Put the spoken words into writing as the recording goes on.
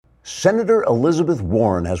Senator Elizabeth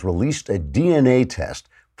Warren has released a DNA test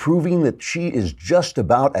proving that she is just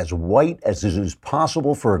about as white as it is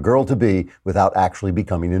possible for a girl to be without actually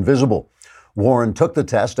becoming invisible. Warren took the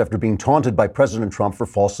test after being taunted by President Trump for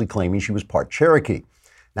falsely claiming she was part Cherokee.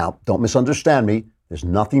 Now, don't misunderstand me. There's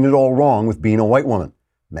nothing at all wrong with being a white woman.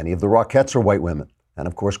 Many of the Rockettes are white women. And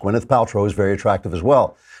of course, Gwyneth Paltrow is very attractive as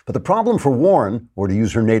well. But the problem for Warren, or to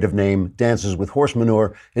use her native name, Dances with Horse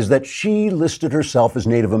Manure, is that she listed herself as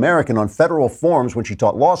Native American on federal forms when she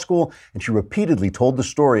taught law school, and she repeatedly told the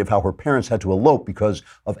story of how her parents had to elope because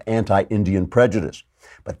of anti-Indian prejudice.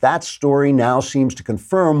 But that story now seems to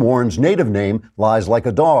confirm Warren's native name lies like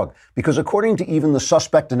a dog, because according to even the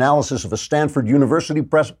suspect analysis of a Stanford University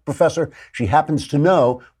professor she happens to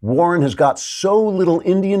know, Warren has got so little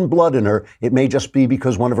Indian blood in her, it may just be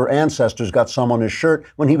because one of her ancestors got some on his shirt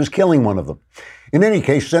when he was killing one of them. In any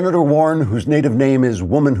case, Senator Warren, whose native name is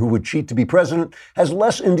Woman Who Would Cheat to Be President, has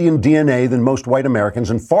less Indian DNA than most white Americans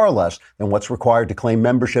and far less than what's required to claim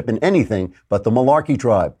membership in anything but the Malarkey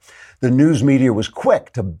tribe. The news media was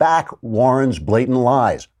quick to back Warren's blatant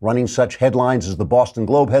lies, running such headlines as the Boston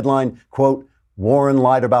Globe headline, quote, Warren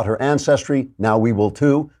lied about her ancestry, now we will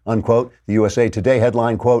too, unquote. The USA Today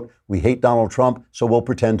headline, quote, we hate Donald Trump, so we'll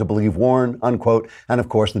pretend to believe Warren, unquote. And of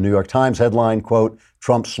course, the New York Times headline, quote,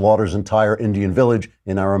 Trump slaughters entire Indian village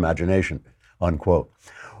in our imagination, unquote.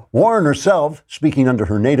 Warren herself, speaking under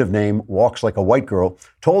her native name, Walks Like a White Girl,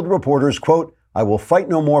 told reporters, quote, I will fight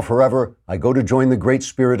no more forever. I go to join the great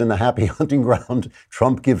spirit in the happy hunting ground.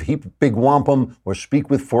 Trump give heap big wampum or speak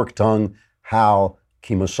with forked tongue. How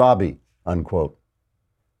Kimosabe, unquote.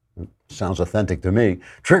 Sounds authentic to me.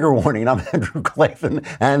 Trigger warning, I'm Andrew Klavan,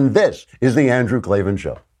 and this is The Andrew Klavan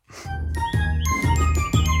Show.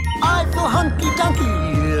 I feel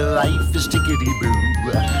hunky-dunky, life is tickety-boo.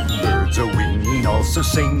 Birds are winging, also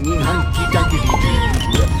singing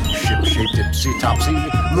hunky-dunky-doo. Ship-shaped, tipsy-topsy,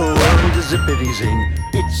 the world is zippity-zing.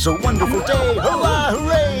 It's a wonderful day, hurrah,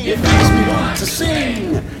 hooray! It makes me want to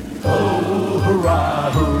sing. Oh,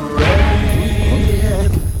 hurrah, hooray!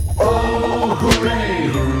 Oh, hooray,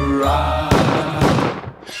 hurrah!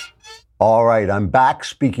 All right, I'm back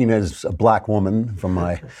speaking as a black woman from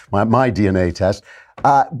my DNA test.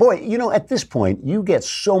 Boy, you know, at this point, you get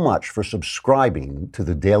so much for subscribing to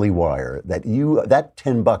the Daily Wire that that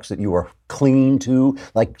 $10 that you are clinging to,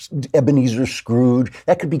 like Ebenezer Scrooge,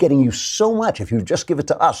 that could be getting you so much if you just give it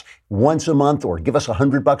to us once a month, or give us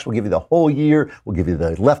 $100. We'll give you the whole year. We'll give you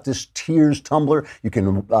the Leftist Tears Tumbler. You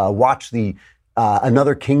can watch the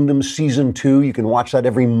Another Kingdom Season 2. You can watch that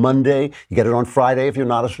every Monday. You get it on Friday if you're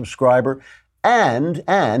not a subscriber. And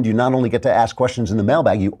you not only get to ask questions in the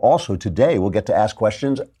mailbag, you also today will get to ask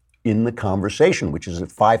questions in the conversation, which is at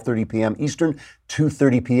 5:30 p.m. Eastern,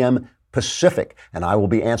 2:30 p.m. Pacific. And I will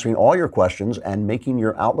be answering all your questions and making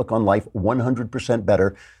your outlook on life 100%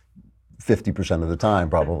 better 50% of the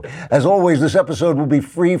time, probably. As always, this episode will be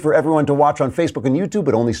free for everyone to watch on Facebook and YouTube,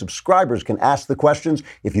 but only subscribers can ask the questions.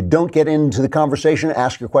 If you don't get into the conversation,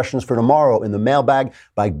 ask your questions for tomorrow in the mailbag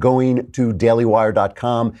by going to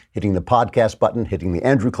dailywire.com, hitting the podcast button, hitting the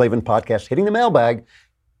Andrew Klavan podcast, hitting the mailbag.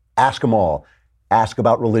 Ask them all. Ask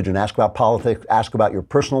about religion, ask about politics, ask about your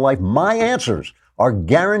personal life. My answers are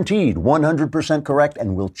guaranteed 100% correct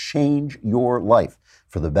and will change your life.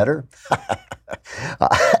 For the better?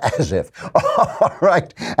 As if. All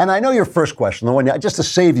right. And I know your first question, the one, just to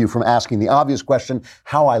save you from asking the obvious question,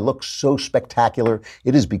 how I look so spectacular,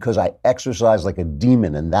 it is because I exercise like a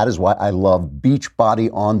demon, and that is why I love Beachbody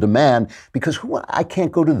On Demand, because I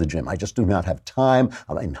can't go to the gym. I just do not have time.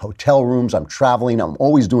 I'm in hotel rooms. I'm traveling. I'm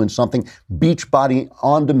always doing something. Beachbody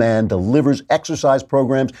On Demand delivers exercise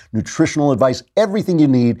programs, nutritional advice, everything you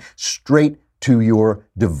need straight to your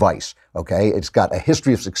device, okay? It's got a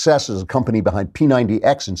history of success as a company behind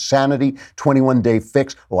P90X, Insanity, 21-Day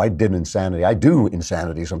Fix. Oh, I did Insanity. I do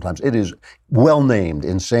Insanity sometimes. It is well named,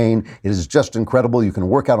 Insane. It is just incredible. You can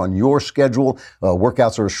work out on your schedule.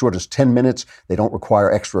 Workouts are as short as 10 minutes. They don't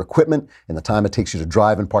require extra equipment. In the time it takes you to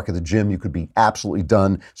drive and park at the gym, you could be absolutely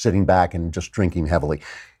done sitting back and just drinking heavily.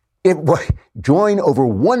 Join over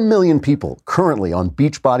 1 million people currently on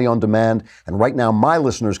Beachbody On Demand. And right now, my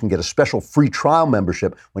listeners can get a special free trial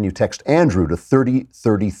membership when you text Andrew to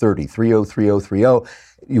 303030, 303030.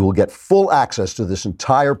 You will get full access to this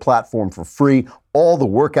entire platform for free. All the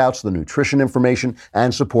workouts, the nutrition information,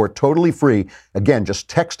 and support totally free. Again, just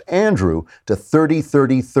text Andrew to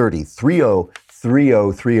 303030,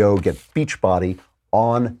 303030. Get Beachbody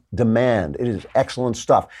On Demand. It is excellent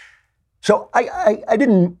stuff. So I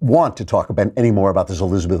didn't want to talk about any more about this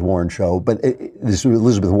Elizabeth Warren show, but this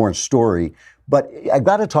Elizabeth Warren story. But I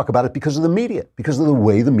got to talk about it because of the media, because of the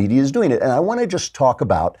way the media is doing it. And I want to just talk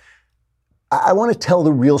about, I want to tell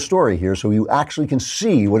the real story here so you actually can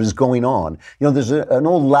see what is going on. You know, there's an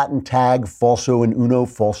old Latin tag, falso in uno,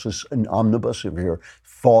 falsus in omnibus. If you're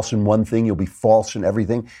false in one thing, you'll be false in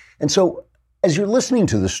everything. And so as you're listening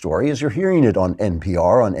to this story, as you're hearing it on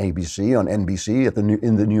NPR, on ABC, on NBC,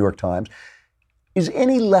 in the New York Times, is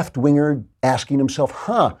any left-winger asking himself,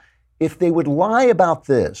 if they would lie about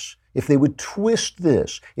this, if they would twist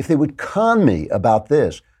this, if they would con me about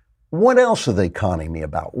this, what else are they conning me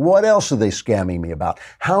about? What else are they scamming me about?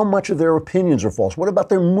 How much of their opinions are false? What about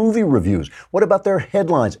their movie reviews? What about their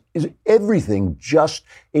headlines? Is everything just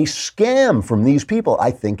a scam from these people? I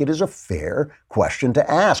think it is a fair question to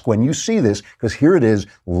ask when you see this, because here it is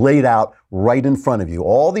laid out right in front of you.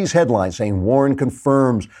 All these headlines saying Warren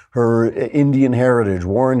confirms her Indian heritage.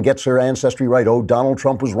 Warren gets her ancestry right. Oh, Donald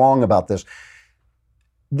Trump was wrong about this.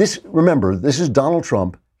 Remember, this is Donald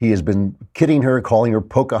Trump. He has been kidding her, calling her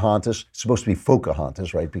Pocahontas. It's supposed to be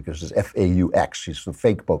Fauxchahontas, right? Because it's F-A-U-X. She's the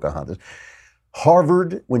fake Pocahontas.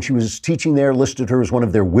 Harvard, when she was teaching there, listed her as one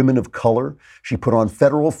of their women of color. She put on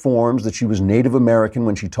federal forms that she was Native American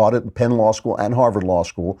when she taught at Penn Law School and Harvard Law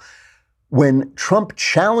School. When Trump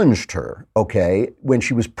challenged her, when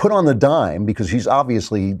she was put on the dime, because she's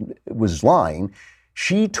obviously was lying,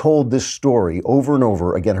 she told this story over and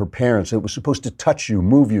over. Again, her parents, it was supposed to touch you,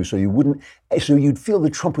 move you, so you'd feel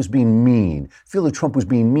that Trump was being mean,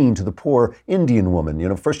 to the poor Indian woman. You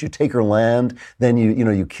know, first you take her land, then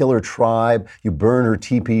you kill her tribe, you burn her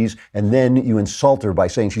teepees, and then you insult her by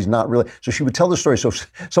saying she's not really. So she would tell the story. So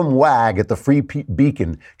some wag at the Free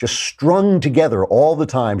Beacon just strung together all the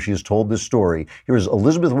time she has told this story. Here is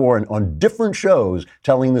Elizabeth Warren on different shows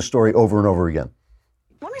telling this story over and over again.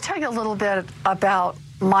 Let me tell you a little bit about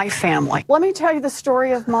my family. Let me tell you the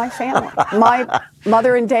story of my family. My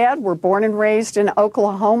mother and dad were born and raised in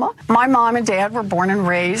Oklahoma. My mom and dad were born and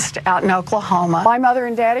raised out in Oklahoma. My mother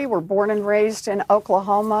and daddy were born and raised in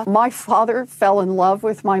Oklahoma. My father fell in love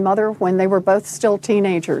with my mother when they were both still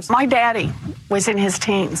teenagers. My daddy was in his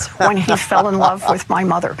teens when he fell in love with my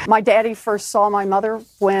mother. My daddy first saw my mother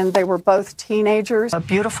when they were both teenagers. A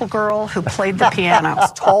beautiful girl who played the piano.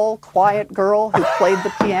 A tall, quiet girl who played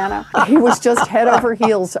the piano. He was just head over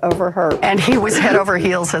heels over her. And he was head over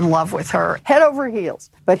heels in love with her. Head over heels.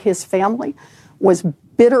 But his family was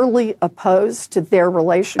bitterly opposed to their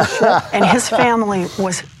relationship. And his family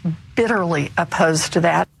was bitterly opposed to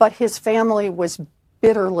that. But his family was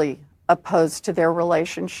bitterly opposed to their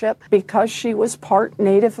relationship because she was part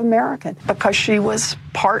Native American. Because she was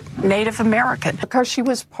part Native American. Because she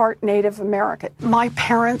was part Native American. My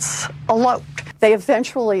parents eloped. They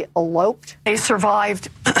eventually eloped. They survived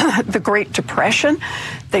the Great Depression.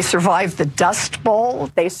 They survived the Dust Bowl.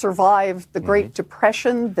 They survived the Great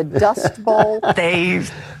Depression, the Dust Bowl. They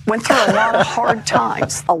went through a lot of hard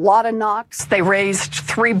times, a lot of knocks. They raised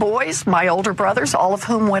 3 boys, my older brothers, all of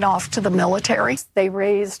whom went off to the military. They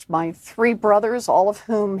raised my 3 brothers, all of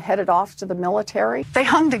whom headed off to the military. They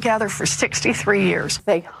hung together for 63 years.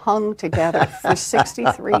 They hung together for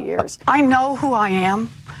 63 years. I know who I am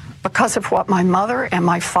because of what my mother and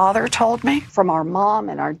my father told me, from our mom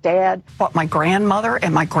and our dad, what my grandmother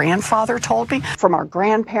and my grandfather told me, from our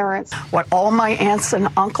grandparents, what all my aunts and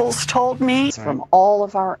uncles told me, from all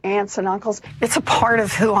of our aunts and uncles. It's a part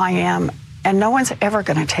of who I am, and no one's ever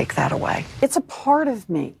going to take that away. It's a part of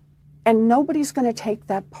me, and nobody's going to take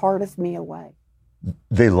that part of me away.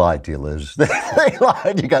 They lied to you, Liz. They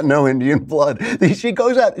lied. You got no Indian blood. She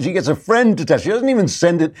goes out, she gets a friend to test. She doesn't even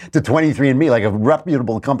send it to 23andMe, like a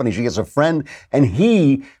reputable company. She gets a friend, and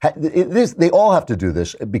they all have to do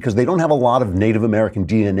this because they don't have a lot of Native American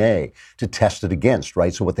DNA to test it against,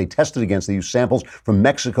 right? So what they tested against, they use samples from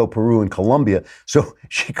Mexico, Peru, and Colombia. So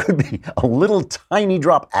she could be a little tiny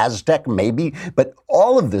drop Aztec, maybe. But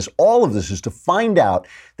all of this is to find out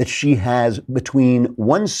that she has between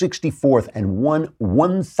 1/64 and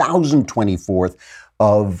 1/1024th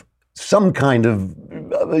of some kind of,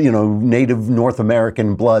 Native North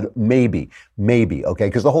American blood, maybe, okay?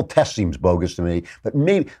 Because the whole test seems bogus to me. But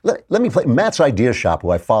maybe, let me play Matt's Idea Shop, who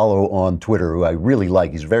I follow on Twitter, who I really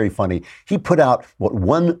like. He's very funny. He put out what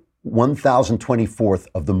 1/1024th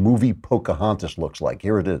of the movie Pocahontas looks like.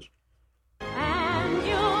 Here it is.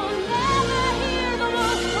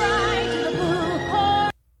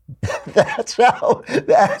 That's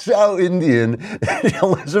how Indian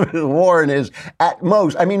Elizabeth Warren is at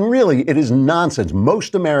most. I mean, really, it is nonsense.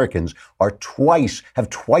 Most Americans have twice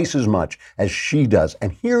as much as she does.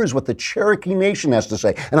 And here is what the Cherokee Nation has to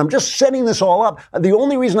say. And I'm just setting this all up. The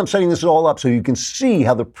only reason I'm setting this all up so you can see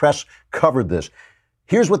how the press covered this.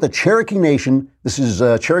 Here's what the Cherokee Nation, this is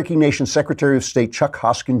Cherokee Nation Secretary of State Chuck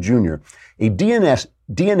Hoskin Jr. A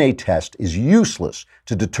DNA test is useless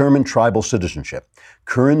to determine tribal citizenship.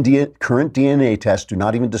 Current DNA tests do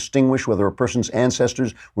not even distinguish whether a person's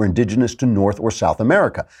ancestors were indigenous to North or South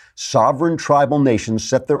America. Sovereign tribal nations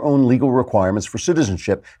set their own legal requirements for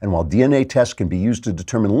citizenship, and while DNA tests can be used to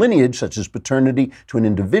determine lineage, such as paternity to an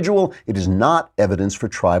individual, it is not evidence for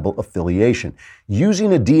tribal affiliation.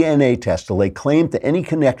 Using a DNA test to lay claim to any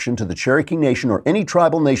connection to the Cherokee Nation or any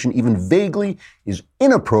tribal nation, even vaguely, is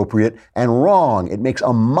inappropriate and wrong. It makes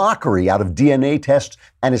a mockery out of DNA tests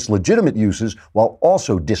and its legitimate uses, while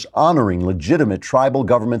also dishonoring legitimate tribal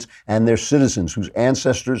governments and their citizens whose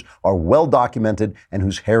ancestors are well documented and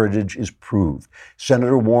whose heritage is proved.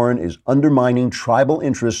 Senator Warren is undermining tribal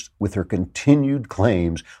interests with her continued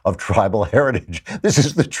claims of tribal heritage. This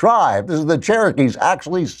is the tribe. This is the Cherokees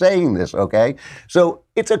actually saying this, okay? So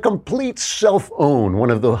it's a complete self-own,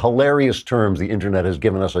 one of the hilarious terms the internet has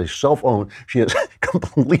given us, a self-own. She has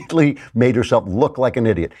completely made herself look like an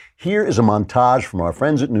idiot. Here is a montage from our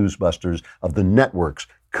friends at Newsbusters of the networks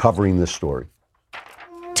covering this story.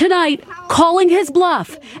 Tonight, calling his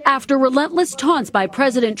bluff after relentless taunts by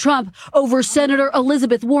President Trump over Senator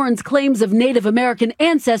Elizabeth Warren's claims of Native American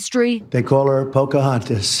ancestry. They call her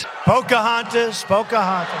Pocahontas. Pocahontas,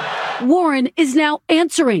 Pocahontas. Warren is now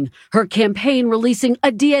answering, her campaign releasing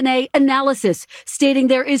a DNA analysis, stating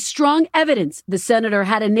there is strong evidence the senator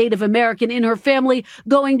had a Native American in her family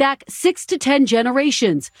going back 6 to 10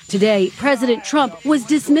 generations. Today, President Trump was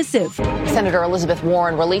dismissive. Senator Elizabeth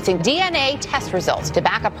Warren releasing DNA test results to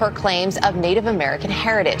back up her claims of Native American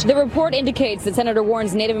heritage. The report indicates that Senator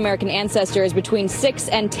Warren's Native American ancestor is between 6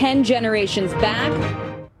 and 10 generations back.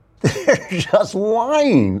 They're just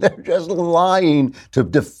lying. They're just lying to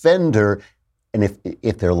defend her. And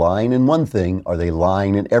if they're lying in one thing, are they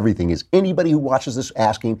lying in everything? Is anybody who watches this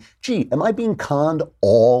asking, gee, am I being conned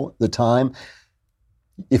all the time?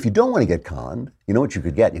 If you don't want to get conned, you know what you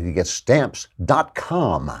could get? You could get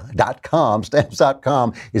stamps.com.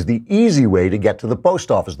 Stamps.com is the easy way to get to the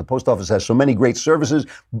post office. The post office has so many great services,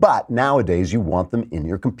 but nowadays you want them in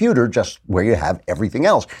your computer, just where you have everything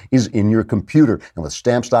else is in your computer. And with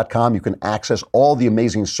stamps.com, you can access all the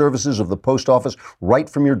amazing services of the post office right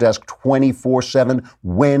from your desk 24/7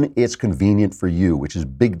 when it's convenient for you, which is a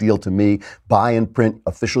big deal to me. Buy and print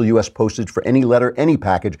official U.S. postage for any letter, any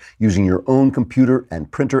package using your own computer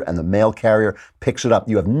and printer, and the mail carrier picks it up.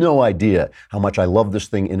 You have no idea how much I love this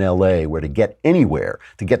thing in LA, where to get anywhere,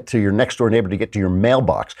 to get to your next door neighbor, to get to your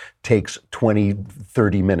mailbox takes 20,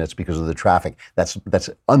 30 minutes because of the traffic. That's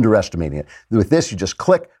underestimating it. With this, you just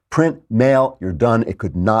click, print, mail, you're done. It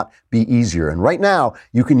could not be easier. And right now,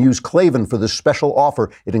 you can use Klavan for this special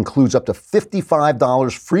offer. It includes up to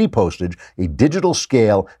 $55 free postage, a digital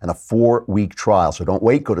scale, and a 4-week trial. So don't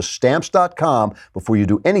wait. Go to stamps.com before you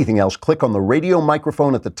do anything else. Click on the radio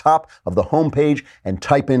microphone at the top of the homepage and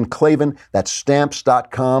type in Klavan. That's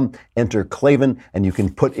stamps.com. Enter Klavan, and you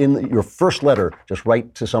can put in your first letter. Just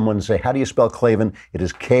write to someone and say, how do you spell Klavan? It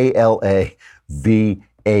is Klavan.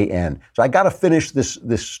 So I got to finish this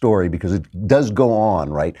story because it does go on,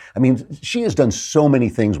 right? I mean, she has done so many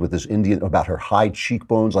things with this Indian about her high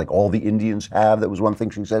cheekbones, like all the Indians have. That was one thing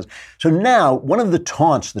she says. So now, one of the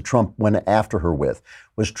taunts that Trump went after her with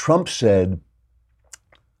was Trump said,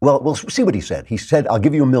 well, we'll see what he said. He said, I'll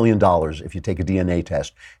give you $1 million if you take a DNA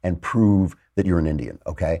test and prove that you're an Indian,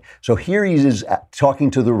 okay? So here he is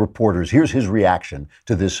talking to the reporters. Here's his reaction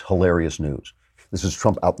to this hilarious news. This is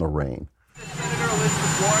Trump out in the rain. Senator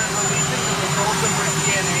Elizabeth Warren releasing the results of her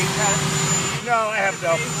DNA test? No, I have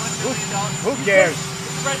no. Who cares?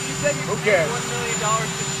 Who cares? $1 million to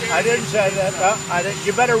charity. I didn't say that. No, I didn't.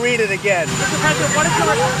 You better read it again. Mr. President, what is your...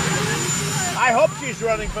 I hope she's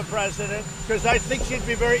running for president because I think she'd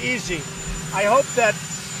be very easy. I hope that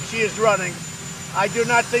she is running. I do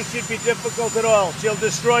not think she'd be difficult at all. She'll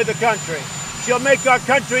destroy the country. She'll make our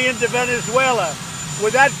country into Venezuela.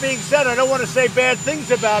 With that being said, I don't want to say bad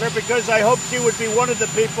things about her because I hope she would be one of the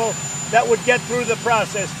people that would get through the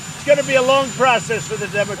process. It's going to be a long process for the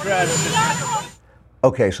Democrats.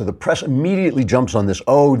 Okay, so the press immediately jumps on this.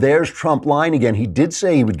 Oh, there's Trump lying again. He did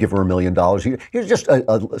say he would give her $1 million. Here's just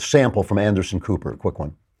a sample from Anderson Cooper, a quick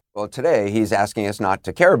one. Well, today he's asking us not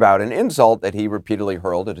to care about an insult that he repeatedly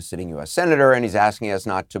hurled at a sitting U.S. senator, and he's asking us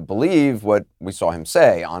not to believe what we saw him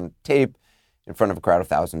say on tape in front of a crowd of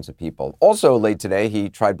thousands of people. Also late today, he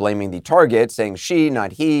tried blaming the target, saying she,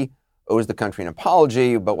 not he, owes the country an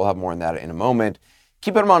apology, but we'll have more on that in a moment.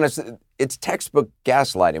 Keep it honest, it's textbook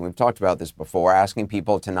gaslighting. We've talked about this before, asking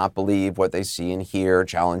people to not believe what they see and hear,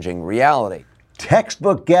 challenging reality.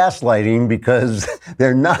 Textbook gaslighting because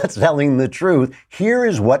they're not telling the truth. Here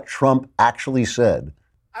is what Trump actually said.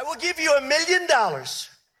 I will give you $1 million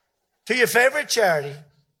to your favorite charity,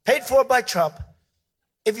 paid for by Trump,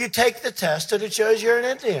 if you take the test and it shows you're an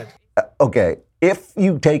Indian. Okay, if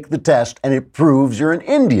you take the test and it proves you're an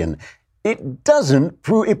Indian. It doesn't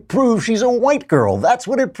prove, it proves she's a white girl. That's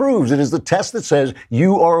what it proves. It is the test that says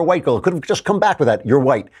you are a white girl. It could have just come back with that. You're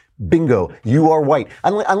white. Bingo. You are white.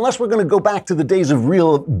 Unless we're going to go back to the days of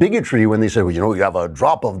real bigotry when they said, well, you have a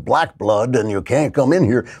drop of black blood and you can't come in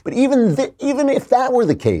here. But even if that were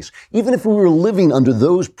the case, even if we were living under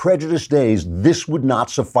those prejudiced days, this would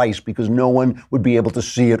not suffice because no one would be able to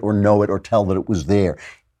see it or know it or tell that it was there.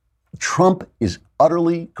 Trump is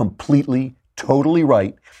utterly, completely, totally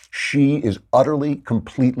right. She is utterly,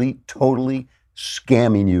 completely, totally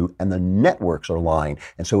scamming you, and the networks are lying.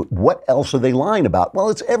 And so what else are they lying about? Well,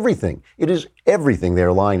 it's everything. It is everything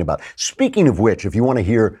they're lying about. Speaking of which, if you want to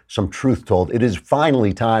hear some truth told, it is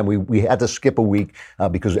finally time. We had to skip a week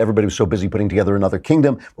because everybody was so busy putting together another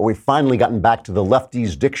kingdom, but we've finally gotten back to the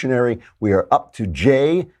Lefties Dictionary. We are up to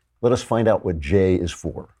J. Let us find out what J is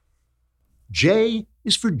for. J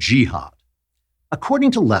is for jihad.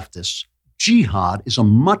 According to leftists, jihad is a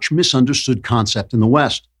much misunderstood concept in the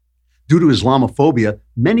West. Due to Islamophobia,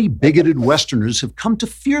 many bigoted Westerners have come to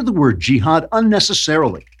fear the word jihad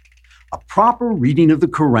unnecessarily. A proper reading of the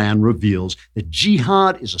Quran reveals that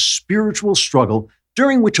jihad is a spiritual struggle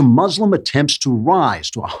during which a Muslim attempts to rise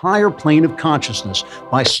to a higher plane of consciousness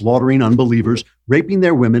by slaughtering unbelievers, raping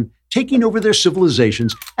their women, taking over their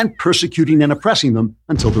civilizations, and persecuting and oppressing them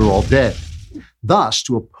until they're all dead. Thus,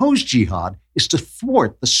 to oppose jihad is to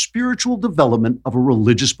thwart the spiritual development of a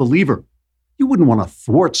religious believer. You wouldn't want to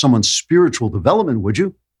thwart someone's spiritual development, would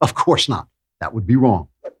you? Of course not. That would be wrong.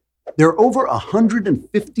 There are over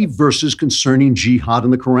 150 verses concerning jihad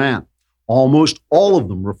in the Quran. Almost all of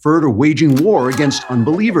them refer to waging war against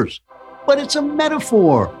unbelievers. But it's a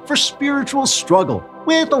metaphor for spiritual struggle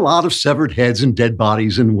with a lot of severed heads and dead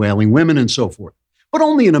bodies and wailing women and so forth, but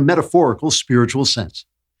only in a metaphorical spiritual sense.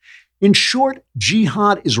 In short,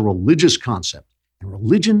 jihad is a religious concept, and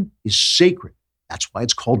religion is sacred. That's why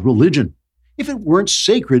it's called religion. If it weren't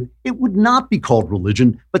sacred, it would not be called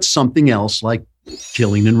religion, but something else like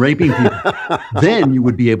killing and raping people. Then you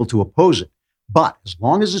would be able to oppose it. But as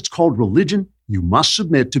long as it's called religion, you must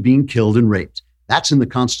submit to being killed and raped. That's in the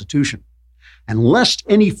Constitution. And lest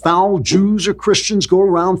any foul Jews or Christians go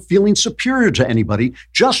around feeling superior to anybody,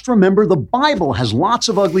 just remember the Bible has lots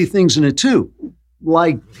of ugly things in it too.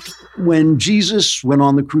 Like when Jesus went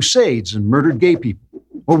on the Crusades and murdered gay people,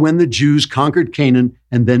 or when the Jews conquered Canaan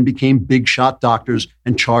and then became big shot doctors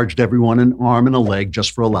and charged everyone an arm and a leg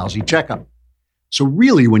just for a lousy checkup. So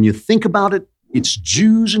really, when you think about it, it's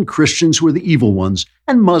Jews and Christians who are the evil ones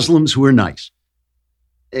and Muslims who are nice.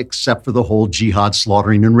 Except for the whole jihad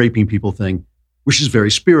slaughtering and raping people thing, which is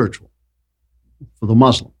very spiritual for the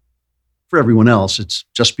Muslim. For everyone else, it's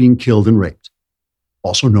just being killed and raped,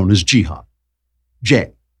 also known as jihad.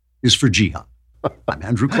 J is for jihad. I'm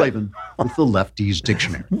Andrew Klavan with the Lefties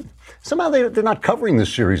Dictionary. Somehow they're not covering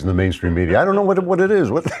this series in the mainstream media. I don't know what it is.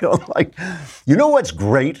 What they don't like. You know what's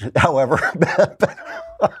great, however?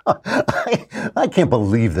 I can't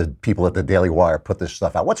believe that people at the Daily Wire put this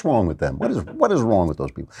stuff out. What's wrong with them? What is wrong with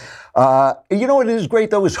those people? You know what is great,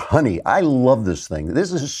 though, is honey. I love this thing.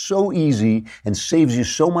 This is so easy and saves you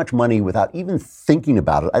so much money without even thinking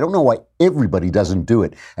about it. I don't know why everybody doesn't do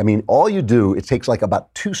it. I mean, all you do, it takes like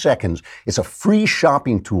about 2 seconds. It's a free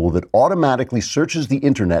shopping tool that automatically searches the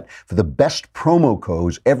internet for the best promo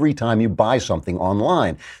codes every time you buy something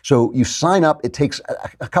online. So you sign up, it takes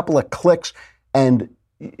a couple of clicks, and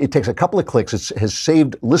it takes a couple of clicks. It has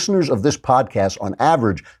saved listeners of this podcast on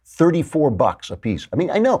average $34 a piece. I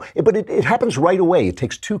mean, I know, but it happens right away. It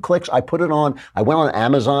takes 2 clicks. I put it on. I went on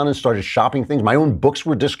Amazon and started shopping things. My own books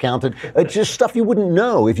were discounted. It's just stuff you wouldn't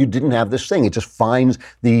know if you didn't have this thing. It just finds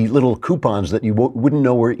the little coupons that you wouldn't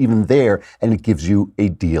know were even there, and it gives you a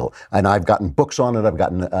deal. And I've gotten books on it. I've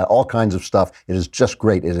gotten all kinds of stuff. It is just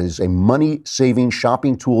great. It is a money-saving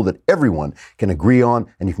shopping tool that everyone can agree on,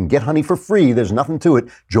 and you can get honey for free. There's nothing to it.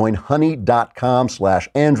 Join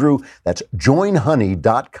honey.com/Andrew. That's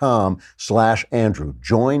joinhoney.com/Andrew.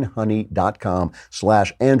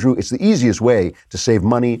 joinhoney.com/Andrew. It's the easiest way to save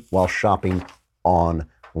money while shopping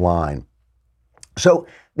online. So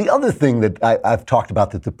the other thing that I've talked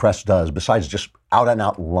about that the press does, besides just out and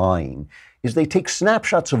out lying, is they take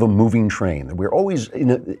snapshots of a moving train. We're always,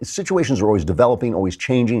 situations are always developing, always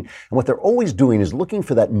changing. And what they're always doing is looking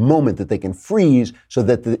for that moment that they can freeze so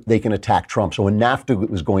that they can attack Trump. So when NAFTA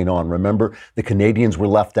was going on, remember, the Canadians were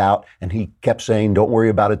left out and he kept saying, don't worry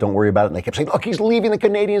about it, don't worry about it. And they kept saying, look, he's leaving the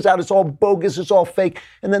Canadians out. It's all bogus. It's all fake.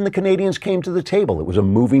 And then the Canadians came to the table. It was a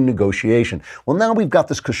moving negotiation. Well, now we've got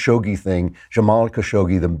this Khashoggi thing, Jamal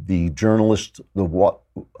Khashoggi, the journalist, the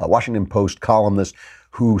Washington Post columnist,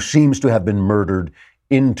 who seems to have been murdered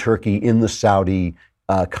in Turkey in the Saudi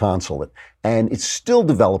consulate. And it's still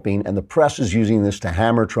developing, and the press is using this to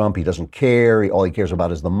hammer Trump. He doesn't care. All he cares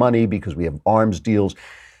about is the money because we have arms deals.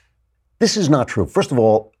 This is not true. First of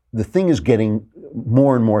all, the thing is getting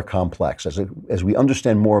more and more complex. As we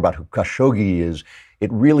understand more about who Khashoggi is,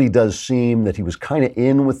 it really does seem that he was kind of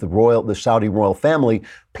in with the Saudi royal family.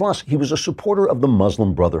 Plus, he was a supporter of the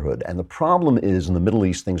Muslim Brotherhood. And the problem is, in the Middle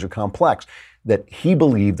East, things are complex, that he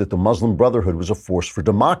believed that the Muslim Brotherhood was a force for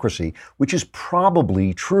democracy, which is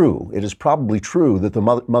probably true. It is probably true that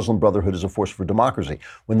the Muslim Brotherhood is a force for democracy.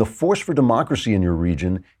 When the force for democracy in your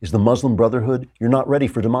region is the Muslim Brotherhood, you're not ready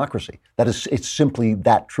for democracy. It's simply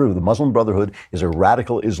that true. The Muslim Brotherhood is a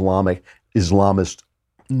radical Islamist,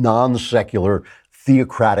 non-secular,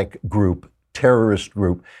 theocratic group, terrorist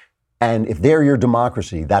group. And if they're your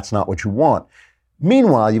democracy, that's not what you want.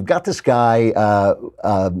 Meanwhile, you've got this guy,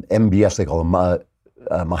 MBS, they call him,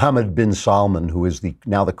 Mohammed bin Salman, who is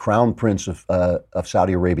now the crown prince of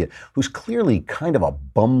Saudi Arabia, who's clearly kind of a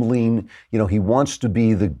bumbling, he wants to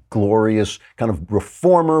be the glorious kind of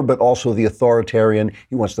reformer, but also the authoritarian.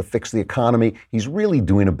 He wants to fix the economy. He's really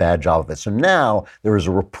doing a bad job of it. So now there is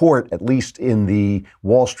a report, at least in the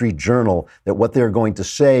Wall Street Journal, that what they're going to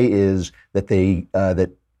say is that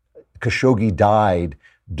that Khashoggi died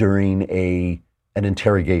during an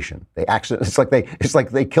interrogation. It's like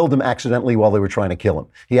they killed him accidentally while they were trying to kill him.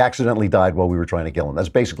 He accidentally died while we were trying to kill him. That's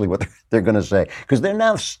basically what they're going to say, because they're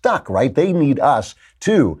now stuck, right? They need us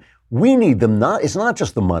too. We need them. It's not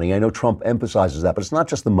just the money. I know Trump emphasizes that, but it's not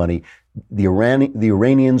just the money. The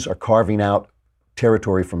Iranians are carving out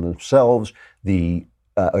territory from themselves. The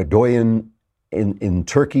Erdogan in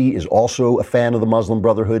Turkey is also a fan of the Muslim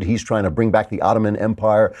Brotherhood. He's trying to bring back the Ottoman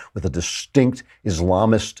Empire with a distinct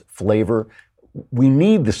Islamist flavor. We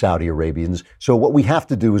need the Saudi Arabians. So what we have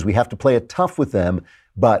to do is we have to play it tough with them,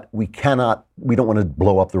 but we don't want to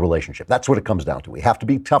blow up the relationship. That's what it comes down to. We have to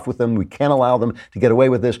be tough with them. We can't allow them to get away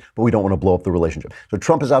with this, but we don't want to blow up the relationship. So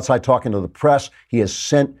Trump is outside talking to the press. He has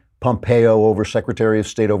sent Pompeo over, Secretary of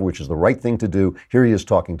State over, which is the right thing to do. Here he is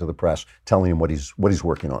talking to the press, telling him what he's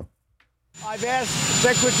working on. I've asked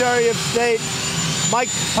Secretary of State Mike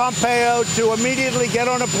Pompeo to immediately get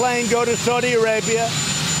on a plane, go to Saudi Arabia,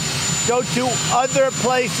 go to other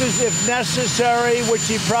places if necessary, which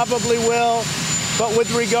he probably will. But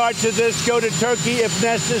with regard to this, go to Turkey if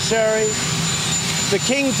necessary. The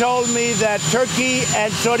king told me that Turkey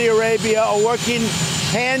and Saudi Arabia are working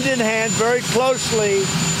hand in hand very closely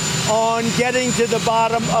on getting to the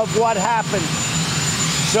bottom of what happened.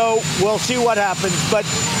 So we'll see what happens. But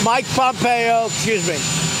Mike Pompeo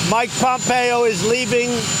is leaving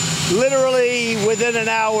literally within an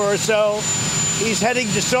hour or so. He's heading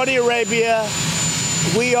to Saudi Arabia.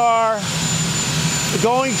 We are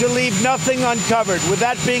going to leave nothing uncovered. With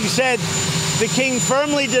that being said, the king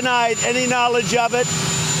firmly denied any knowledge of it.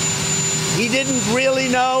 He didn't really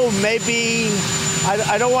know. Maybe,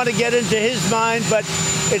 I don't want to get into his mind, but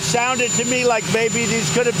it sounded to me like maybe these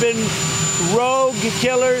could have been rogue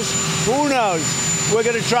killers. Who knows? We're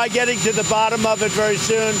going to try getting to the bottom of it very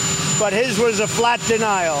soon. But his was a flat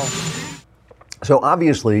denial. So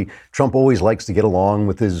obviously, Trump always likes to get along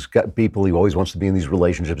with his people. He always wants to be in these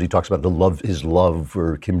relationships. He talks about his love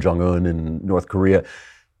for Kim Jong-un in North Korea.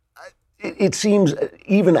 It seems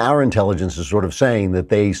even our intelligence is sort of saying that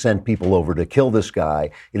they sent people over to kill this guy.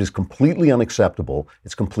 It is completely unacceptable.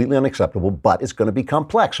 It's completely unacceptable, but it's going to be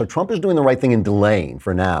complex. So Trump is doing the right thing in delaying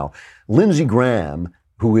for now. Lindsey Graham,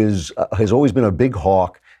 who has always been a big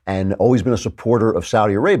hawk and always been a supporter of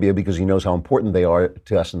Saudi Arabia because he knows how important they are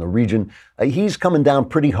to us in the region, he's coming down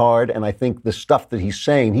pretty hard. And I think the stuff that he's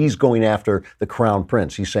saying, he's going after the crown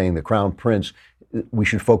prince. He's saying the crown prince, we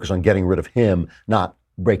should focus on getting rid of him, not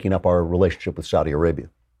breaking up our relationship with Saudi Arabia.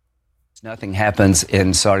 Nothing happens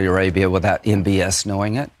in Saudi Arabia without MBS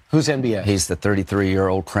knowing it. Who's MBS? He's the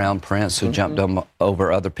 33-year-old crown prince who jumped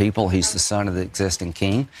over other people. He's the son of the existing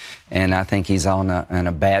king, and I think he's on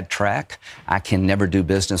a bad track. I can never do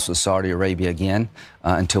business with Saudi Arabia again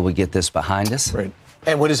until we get this behind us. Right.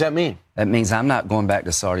 And what does that mean? That means I'm not going back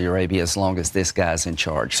to Saudi Arabia as long as this guy's in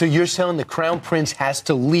charge. So you're saying the Crown Prince has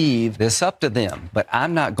to leave? It's up to them, but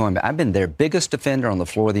I'm not going back. I've been their biggest defender on the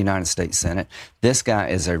floor of the United States Senate. This guy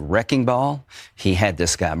is a wrecking ball. He had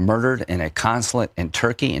this guy murdered in a consulate in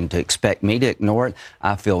Turkey, and to expect me to ignore it,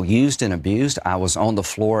 I feel used and abused. I was on the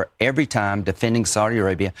floor every time defending Saudi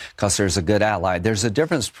Arabia because there's a good ally. There's a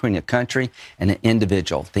difference between a country and an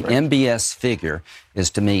individual. The MBS figure is,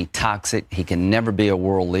 to me, toxic. He can never be a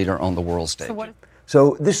world leader on the world stage.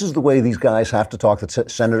 So this is the way these guys have to talk. The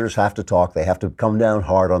senators have to talk. They have to come down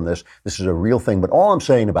hard on this. This is a real thing. But all I'm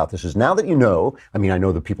saying about this is, now that you know, I mean, I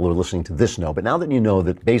know the people who are listening to this know, but now that you know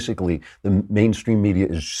that basically the mainstream media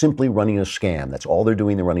is simply running a scam. That's all they're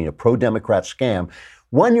doing. They're running a pro-Democrat scam.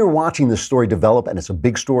 When you're watching this story develop, and it's a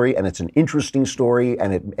big story, and it's an interesting story,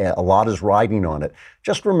 and a lot is riding on it,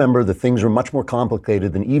 just remember that things are much more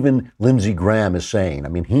complicated than even Lindsey Graham is saying. I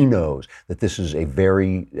mean, he knows that this is a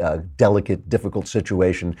very delicate, difficult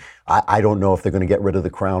situation. I don't know if they're going to get rid of the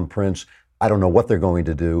Crown Prince. I don't know what they're going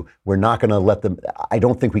to do. We're not going to let them, I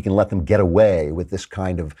don't think we can let them get away with this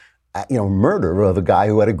kind of murder of a guy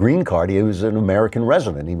who had a green card. He was an American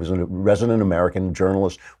resident. He was a resident American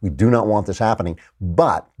journalist. We do not want this happening.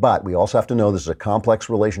 But we also have to know this is a complex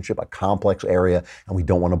relationship, a complex area, and we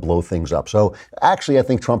don't want to blow things up. So actually, I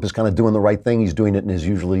think Trump is kind of doing the right thing. He's doing it in his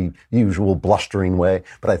usual blustering way.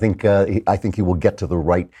 But I think he will get to the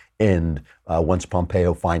right end once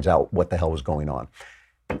Pompeo finds out what the hell was going on.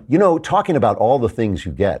 You know, talking about all the things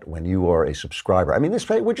you get when you are a subscriber. I mean,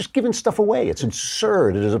 we're just giving stuff away. It's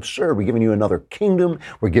absurd. It is absurd. We're giving you another kingdom.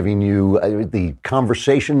 We're giving you the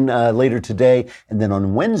conversation later today. And then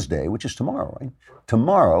on Wednesday, which is tomorrow, right?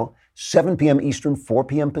 Tomorrow, 7 p.m. Eastern, 4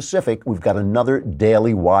 p.m. Pacific, we've got another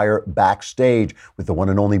Daily Wire backstage with the one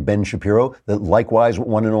and only Ben Shapiro, the likewise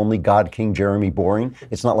one and only God King Jeremy Boring.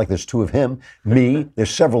 It's not like there's two of him. Me, there's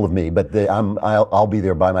several of me, but I'll be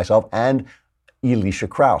there by myself, and Elisha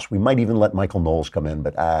Krauss. We might even let Michael Knowles come in,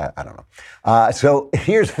 but I don't know. So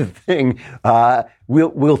here's the thing.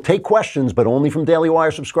 We'll take questions, but only from Daily Wire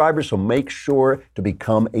subscribers, so make sure to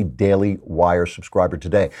become a Daily Wire subscriber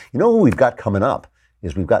today. You know who we've got coming up?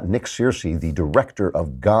 We've got Nick Searcy, the director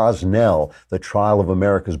of Gosnell, the trial of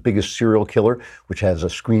America's biggest serial killer, which has a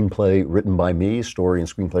screenplay written by me, story and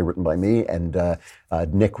screenplay written by me, and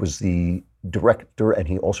Nick was the director, and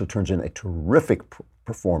he also turns in a terrific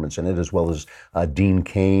performance in it, as well as Dean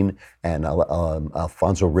Cain and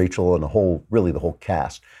Alfonso Rachel and the whole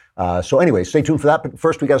cast. So anyway, stay tuned for that. But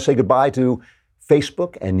first, we got to say goodbye to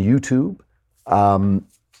Facebook and YouTube.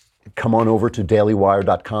 Come on over to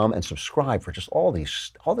dailywire.com and subscribe for just all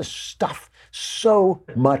this stuff. So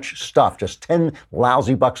much stuff. Just 10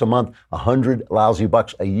 lousy bucks a month, 100 lousy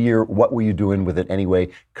bucks a year. What were you doing with it anyway?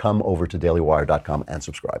 Come over to dailywire.com and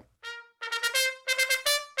subscribe.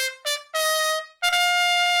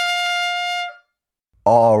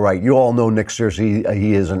 All right, you all know Nick Searcy.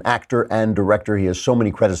 He is an actor and director. He has so many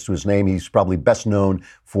credits to his name. He's probably best known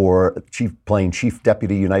for playing Chief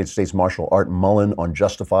Deputy United States Marshal Art Mullen on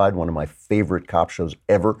Justified, one of my favorite cop shows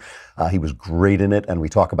ever. He was great in it, and we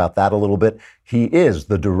talk about that a little bit. He is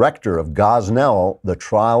the director of Gosnell, the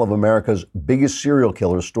trial of America's biggest serial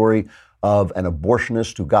killer, story of an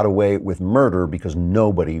abortionist who got away with murder because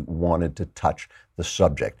nobody wanted to touch the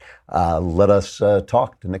subject. Let us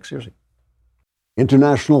talk to Nick Searcy.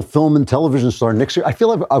 International film and television star Nick Searcy. I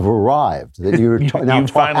feel I've arrived. That you're you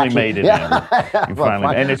finally made it. Yeah. You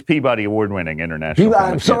finally, and it's Peabody Award-winning international.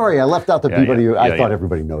 I'm sorry, I left out the Peabody. I thought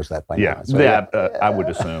everybody knows that by now. So, I would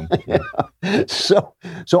assume. So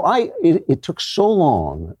it took so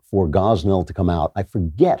long for Gosnell to come out. I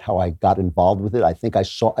forget how I got involved with it. I think I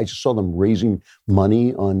just saw them raising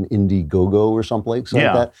money on Indiegogo or someplace like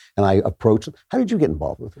that, and I approached them. How did you get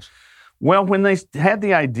involved with this? Well, when they had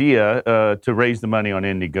the idea to raise the money on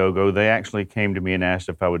Indiegogo, they actually came to me and asked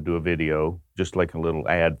if I would do a video, just like a little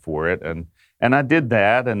ad for it, and I did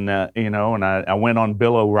that, and I went on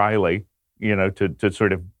Bill O'Reilly, to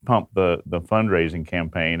sort of pump the fundraising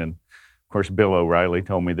campaign, and of course Bill O'Reilly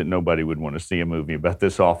told me that nobody would want to see a movie about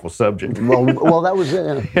this awful subject. Well, that was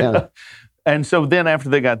it. Yeah. And so then after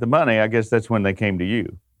they got the money, I guess that's when they came to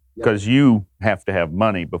you. Because you have to have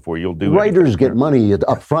money before you'll do it. Writers get money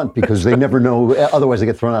up front because they never know, otherwise they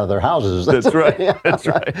get thrown out of their houses. That's right. That's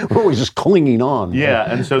right. We're always just clinging on.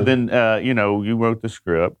 Yeah, and so then, you wrote the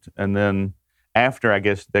script, and then after I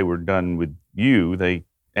guess they were done with you, they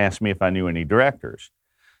asked me if I knew any directors.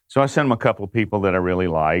 So I sent them a couple of people that I really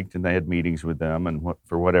liked, and they had meetings with them, and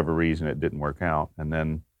for whatever reason it didn't work out. And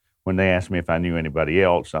then when they asked me if I knew anybody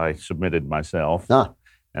else, I submitted myself.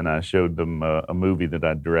 And I showed them a movie that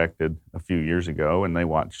I directed a few years ago, and they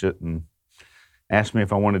watched it, and asked me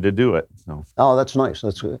if I wanted to do it. So. Oh, that's nice.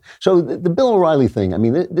 That's good. So the Bill O'Reilly thing, I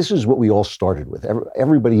mean, this is what we all started with.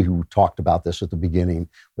 Everybody who talked about this at the beginning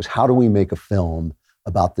was, how do we make a film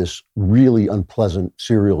about this really unpleasant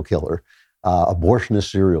serial killer,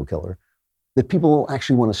 abortionist serial killer, that people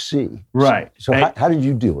actually want to see? Right. So how did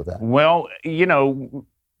you deal with that? Well,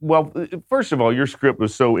 first of all, your script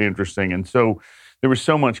was so interesting, and so there was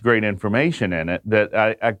so much great information in it that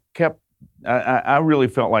I really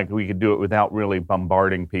felt like we could do it without really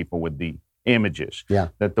bombarding people with the images. Yeah.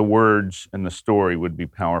 That the words and the story would be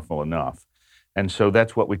powerful enough. And so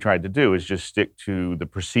that's what we tried to do, is just stick to the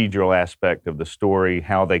procedural aspect of the story,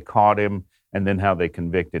 how they caught him, and then how they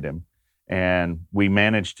convicted him. And we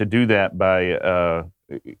managed to do that by,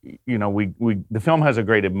 the film has a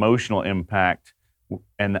great emotional impact,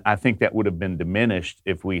 and I think that would have been diminished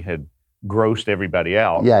if we had grossed everybody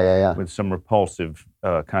out with some repulsive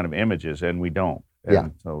kind of images, and we don't.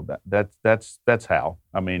 And so that's how.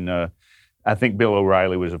 I mean, I think Bill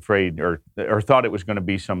O'Reilly was afraid or thought it was going to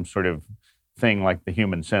be some sort of thing like the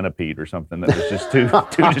human centipede or something that was just too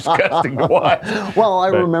disgusting to watch. Well, I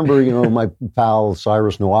remember, my pal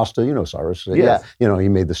Cyrus Nowasta, Cyrus. Yes. Yeah, he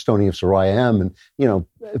made The Stoning of Soraya M. And,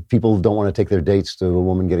 people don't want to take their dates to a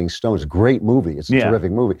woman getting stoned. It's a great movie. It's a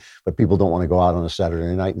terrific movie. But people don't want to go out on a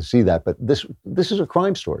Saturday night and see that. But this is a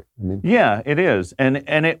crime story. I mean, yeah, it is. And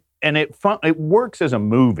it works as a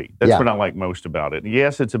movie. That's what I like most about it.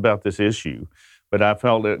 Yes, it's about this issue, but I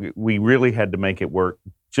felt that we really had to make it work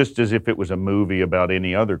just as if it was a movie about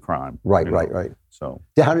any other crime. Right. So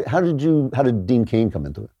how did Dean Cain come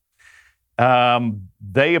into it?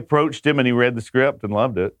 They approached him and he read the script and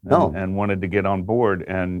loved it and wanted to get on board.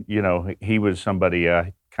 And, he was somebody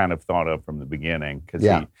I kind of thought of from the beginning, because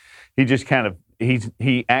he just kind of,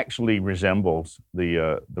 he actually resembles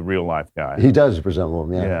the real life guy. He does resemble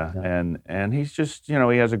him, yeah. And he's just, he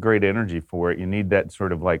has a great energy for it. You need that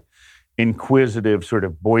sort of like inquisitive, sort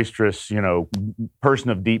of boisterous, person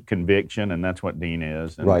of deep conviction, and that's what Dean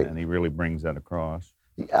is. And he really brings that across.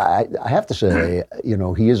 I have to say,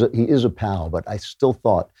 he is a pal, but I still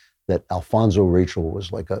thought that Alfonso Rachel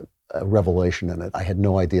was like a revelation in it. I had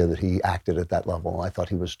no idea that he acted at that level. I thought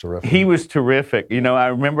he was terrific. He was terrific. I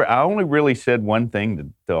remember I only really said one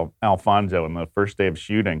thing to Alfonso on the first day of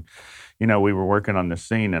shooting. We were working on this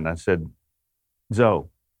scene, and I said, Zoe,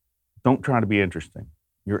 don't try to be interesting.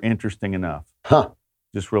 You're interesting enough.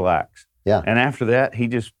 Just relax. Yeah. And after that, he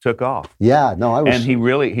just took off. Yeah, no, I was. And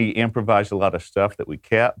he improvised a lot of stuff that we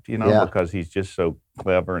kept, because he's just so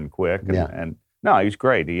clever and quick. And no, he was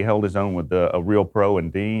great. He held his own with a real pro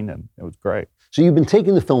and Dean, and it was great. So you've been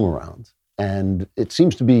taking the film around, and you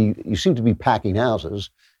seem to be packing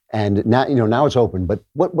houses, and now it's open. But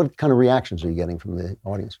what kind of reactions are you getting from the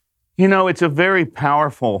audience? It's a very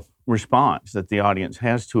powerful response that the audience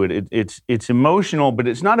has to it. It's emotional, but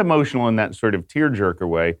it's not emotional in that sort of tearjerker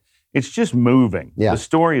way. It's just moving. Yeah. The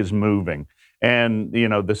story is moving, and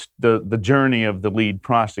the journey of the lead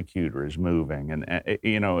prosecutor is moving, and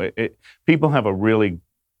people have a really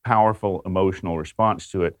powerful emotional response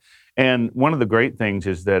to it. And one of the great things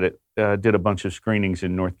is that it did a bunch of screenings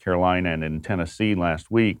in North Carolina and in Tennessee last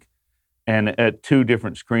week, and at 2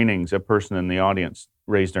 different screenings, a person in the audience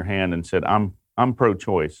raised their hand and said, "I'm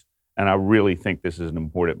pro-choice, and I really think this is an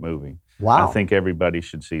important movie. Wow. I think everybody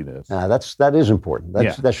should see this." That is important.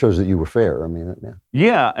 That shows that you were fair. I mean,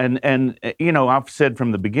 yeah. And I've said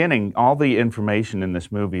from the beginning, all the information in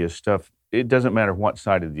this movie is stuff. It doesn't matter what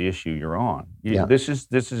side of the issue you're on. This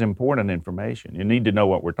is important information. You need to know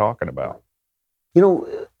what we're talking about.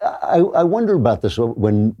 I wonder about this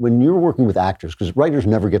when you're working with actors, because writers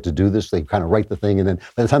never get to do this. They kind of write the thing, and then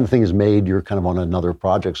by the time the thing is made, you're kind of on another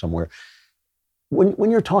project somewhere.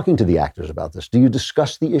 When you're talking to the actors about this, do you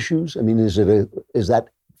discuss the issues? I mean, does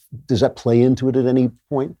that play into it at any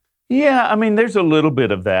point? Yeah, I mean, there's a little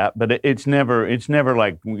bit of that, but it's never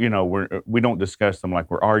like, we don't discuss them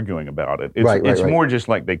like we're arguing about it. It's more just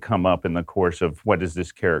like they come up in the course of what is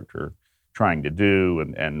this character trying to do,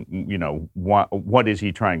 and what is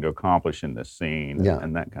he trying to accomplish in this scene,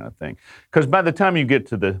 and that kind of thing. Because by the time you get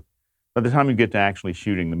to actually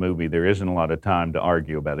shooting the movie, there isn't a lot of time to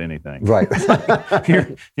argue about anything. Right.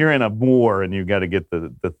 You're in a war, and you've got to get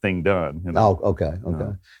the thing done. Oh, okay.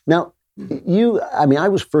 Now, I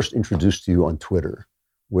was first introduced to you on Twitter,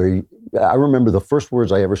 where I remember the first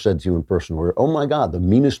words I ever said to you in person were, "Oh my God, the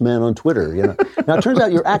meanest man on Twitter." Now it turns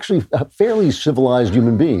out you're actually a fairly civilized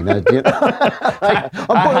human being. I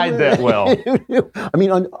hide that well. I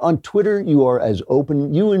mean, on Twitter, you are as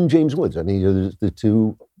open. You and James Woods. I mean, you're the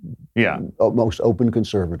 2 most open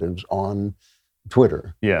conservatives on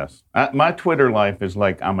Twitter. Yes. My Twitter life is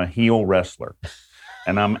like I'm a heel wrestler.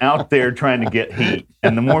 and I'm out there trying to get heat.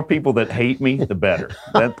 And the more people that hate me, the better.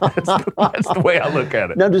 That's the way I look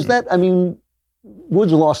at it. Now, does that, I mean,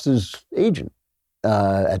 Woods lost his agent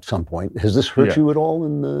at some point. Has this hurt you at all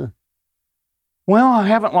in the... Well, I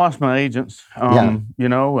haven't lost my agents. You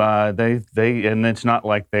know, they, and it's not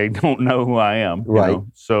like they don't know who I am. Right. You know?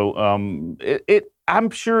 So I'm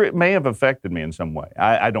sure it may have affected me in some way.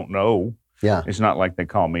 I don't know. Yeah. It's not like they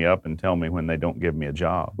call me up and tell me when they don't give me a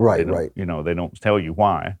job. Right, right. You know, they don't tell you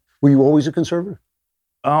why. Were you always a conservative?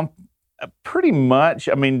 Pretty much.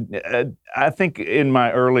 I mean, I think in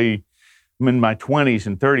my 20s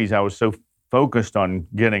and 30s, I was so focused on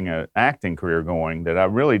getting an acting career going that I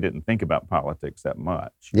really didn't think about politics that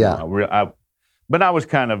much. Yeah. But I was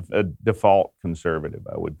kind of a default conservative,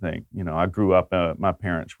 I would think. You know, I grew up, my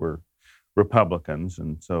parents were Republicans,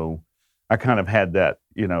 and so I kind of had that,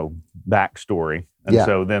 you know, backstory. And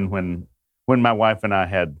so then when my wife and I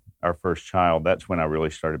had our first child, that's when I really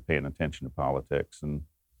started paying attention to politics and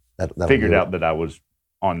figured out that I was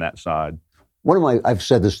on that side. I've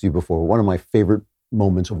said this to you before, one of my favorite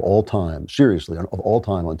moments of all time, seriously, of all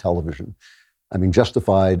time on television. I mean,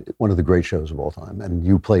 Justified, one of the great shows of all time. And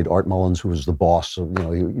you played Art Mullins, who was the boss. Of,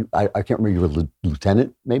 I can't remember, you were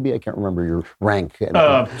lieutenant, maybe? I can't remember your rank.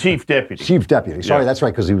 Chief deputy. Chief deputy. Sorry, that's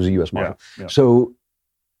right, because he was a U.S. Marshal. Yeah. So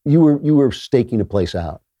you were staking a place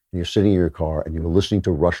out, and you're sitting in your car, and you were listening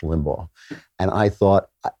to Rush Limbaugh. And I thought,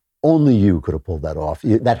 only you could have pulled that off.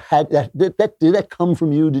 Did that come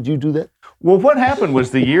from you? Did you do that? Well, what happened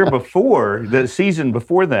was the year before, the season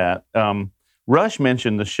before that, Rush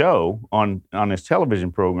mentioned the show on his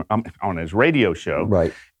television program, on his radio show.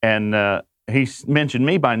 Right. And he mentioned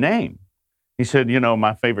me by name. He said, you know,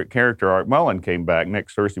 my favorite character, Art Mullen, came back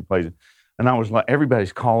next Thursday, plays it. And I was like,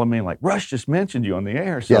 everybody's calling me like, Rush just mentioned you on the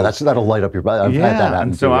air. So, yeah, that'll light up your body. I've had that happen.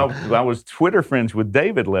 And so I was Twitter friends with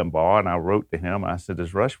David Limbaugh, and I wrote to him. I said,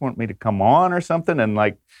 does Rush want me to come on or something? And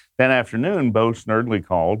like that afternoon, Bo Snerdley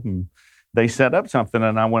called, and they set up something,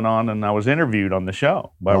 and I went on and I was interviewed on the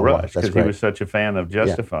show by Rush because he was such a fan of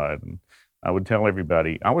Justified. Yeah. And I would tell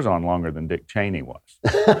everybody I was on longer than Dick Cheney was.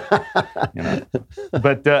 You know?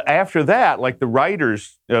 But after that, like the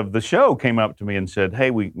writers of the show came up to me and said,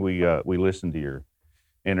 "Hey, we listened to your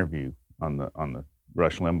interview on the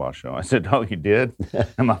Rush Limbaugh show." I said, "Oh, you did?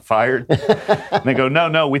 Am I fired?" And they go,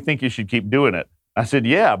 "No, we think you should keep doing it." I said,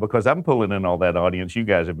 "Yeah, because I'm pulling in all that audience you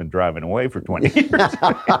guys have been driving away for 20 years."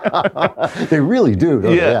 They really do,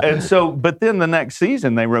 don't they? Yeah, and so, but then the next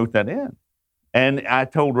season they wrote that in. And I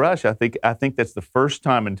told Rush, I think that's the first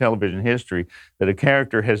time in television history that a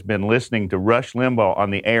character has been listening to Rush Limbaugh on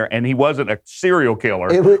the air, and he wasn't a serial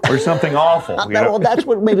killer or something awful. Well, that's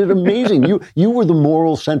what made it amazing. You were the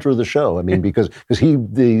moral center of the show. I mean, because he,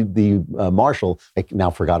 the marshal, I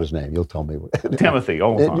now forgot his name. You'll tell me. Timothy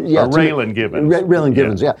Oldham, or Raylan Givens. Raylan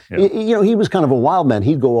Givens, yeah. You know, he was kind of a wild man.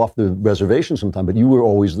 He'd go off the reservation sometime, but you were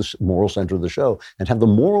always the moral center of the show. And have the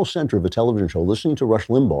moral center of a television show listening to Rush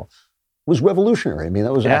Limbaugh was revolutionary. I mean,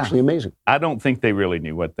 that was actually amazing. I don't think they really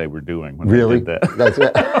knew what they were doing when they did that. That's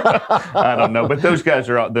it. I don't know, but those guys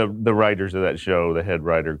are the writers of that show. The head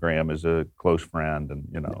writer, Graham, is a close friend, and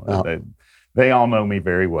you know, they all know me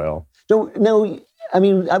very well. So, no, I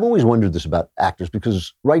mean, I've always wondered this about actors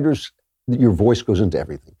because writers, your voice goes into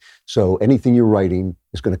everything. So anything you're writing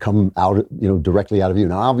is going to come out, you know, directly out of you.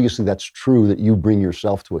 Now, obviously, that's true that you bring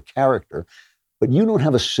yourself to a character, but you don't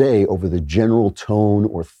have a say over the general tone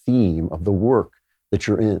or theme of the work that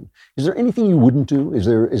you're in. Is there anything you wouldn't do? Is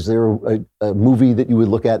there a movie that you would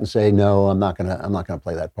look at and say, no, I'm not gonna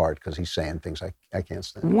play that part because he's saying things I can't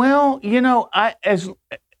stand? Well, you know,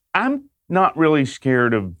 I'm not really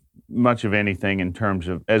scared of much of anything in terms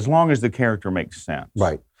of as long as the character makes sense.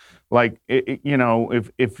 Right. Like you know,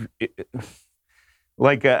 if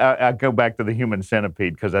like I go back to the Human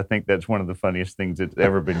Centipede because I think that's one of the funniest things that's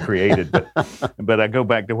ever been created. But I go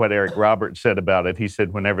back to what Eric Roberts said about it. He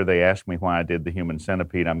said, whenever they ask me why I did the Human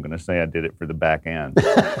Centipede, I'm going to say I did it for the back end.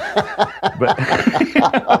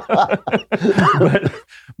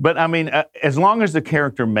 But I mean, as long as the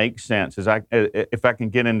character makes sense, if I can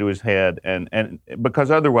get into his head, and because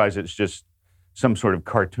otherwise it's just some sort of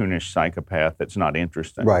cartoonish psychopath that's not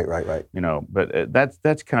interesting. Right. You know, but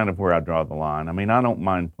that's kind of where I draw the line. I mean, I don't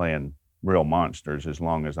mind playing real monsters as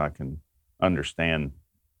long as I can understand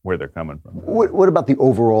where they're coming from. What about the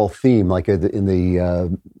overall theme? Like in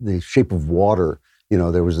the Shape of Water, you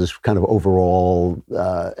know, there was this kind of overall,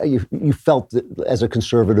 you felt that as a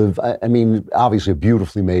conservative, I mean, obviously a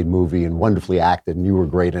beautifully made movie and wonderfully acted, and you were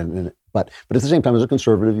great in it. But at the same time, as a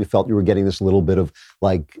conservative, you felt you were getting this little bit of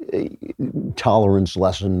like tolerance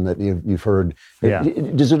lesson that you've heard. Yeah.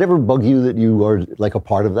 Does it ever bug you that you are like a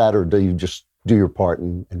part of that, or do you just do your part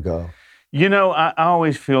and go? You know, I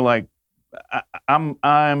always feel like I'm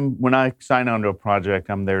when I sign on to a project,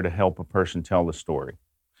 I'm there to help a person tell the story.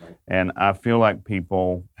 Right. And I feel like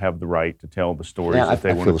people have the right to tell the stories that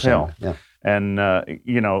they want to tell. Yeah. And,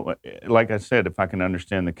 you know, like I said, if I can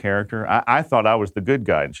understand the character, I thought I was the good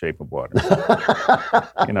guy in Shape of Water.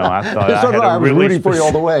 You know, I thought I had a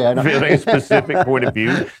really specific point of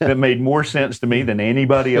view that made more sense to me than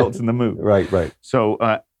anybody else in the movie. Right. So,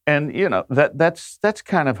 and, you know, that's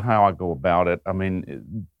kind of how I go about it. I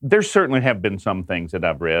mean, there certainly have been some things that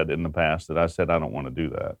I've read in the past that I said I don't want to do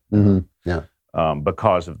that. Mm-hmm. Yeah.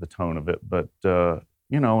 Because of the tone of it. But,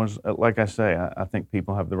 you know, like I say, I think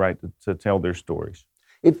people have the right to tell their stories.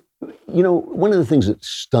 If you know, one of the things that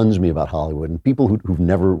stuns me about Hollywood, and people who've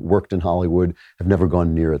never worked in Hollywood have never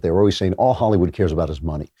gone near it, they're always saying all Hollywood cares about is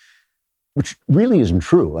money, which really isn't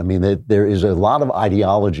true. I mean, there is a lot of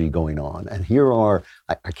ideology going on. And here are,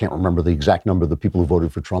 I can't remember the exact number of the people who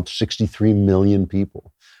voted for Trump, 63 million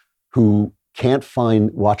people who can't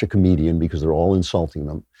watch a comedian because they're all insulting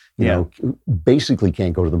them. You know, basically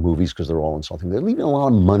can't go to the movies because they're all insulting. They're leaving a lot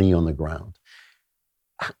of money on the ground.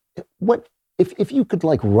 What if you could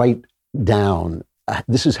like write down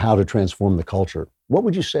this is how to transform the culture? What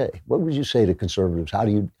would you say? What would you say to conservatives? How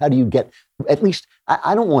do you get at least?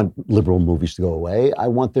 I don't want liberal movies to go away. I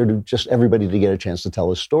want there to just everybody to get a chance to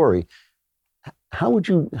tell a story. How would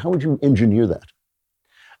you engineer that?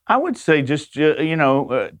 I would say just, you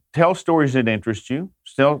know, tell stories that interest you.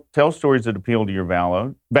 Tell stories that appeal to your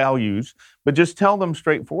values, but just tell them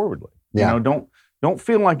straightforwardly. Yeah. You know, don't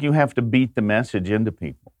feel like you have to beat the message into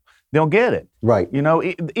people. They'll get it. Right. You know,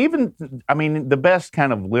 even, I mean, the best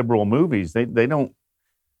kind of liberal movies, they don't,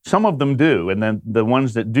 some of them do. And then the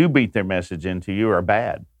ones that do beat their message into you are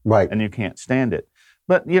bad. Right. And you can't stand it.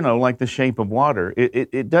 But, you know, like The Shape of Water,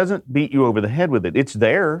 it doesn't beat you over the head with it. It's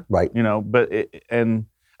there. Right. You know, but, and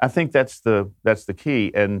I think that's the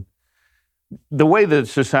key. And the way that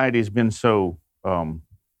society has been so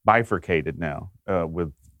bifurcated now,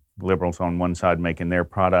 with liberals on one side making their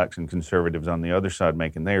products and conservatives on the other side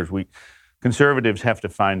making theirs, conservatives have to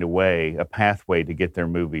find a pathway to get their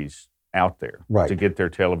movies out there, right, to get their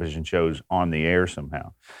television shows on the air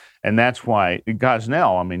somehow. And that's why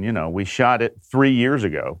Gosnell, I mean, you know, we shot it 3 years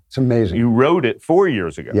ago. It's amazing. You wrote it 4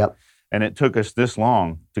 years ago. Yep. And it took us this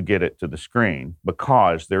long to get it to the screen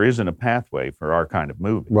because there isn't a pathway for our kind of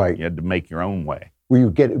movie. Right. You had to make your own way.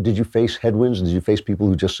 Did you face headwinds? Did you face people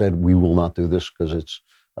who just said, we will not do this because it's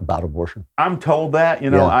about abortion? I'm told that, you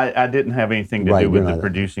know, yeah. I didn't have anything to do with the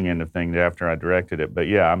producing end of things after I directed it. But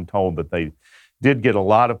yeah, I'm told that they did get a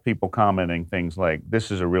lot of people commenting things like,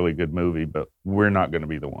 this is a really good movie, but we're not going to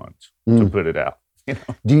be the ones to put it out. You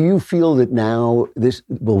know? Do you feel that now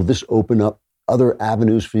will this open up other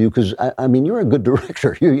avenues for you? Because I mean, you're a good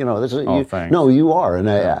director. You know, thanks. No, you are, and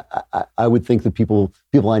I would think that people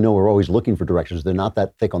I know are always looking for directors. They're not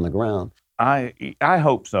that thick on the ground. I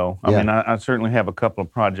hope so. I mean, I certainly have a couple of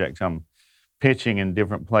projects I'm pitching in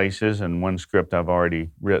different places, and one script I've already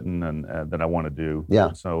written and that I want to do.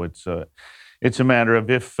 Yeah. So it's a matter of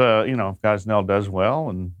if Gosnell does well,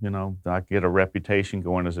 and you know, I get a reputation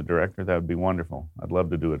going as a director, that would be wonderful. I'd love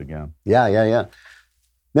to do it again. Yeah.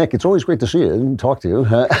 Nick, it's always great to see you and talk to you.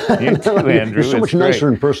 You too, Andrew. You're so much nicer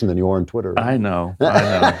in person than you are on Twitter. I know.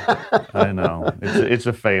 It's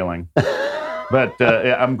a failing. But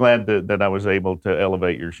I'm glad that I was able to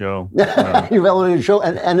elevate your show. You've elevated the show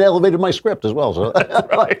and elevated my script as well. So that's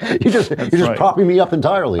right. You're just propping me up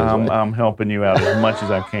entirely. I'm helping you out as much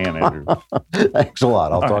as I can, Andrew. Thanks a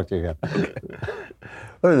lot. I'll talk to you again. Okay.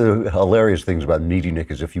 One of the hilarious things about meeting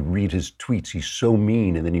Nick is if you read his tweets, he's so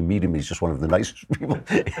mean, and then you meet him, he's just one of the nicest people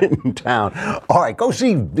in town. All right, go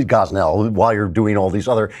see Gosnell while you're doing all these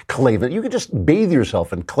other Klavan. You could just bathe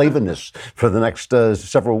yourself in Clavenness for the next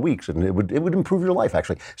several weeks, and it would improve your life,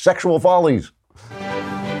 actually. Sexual Follies.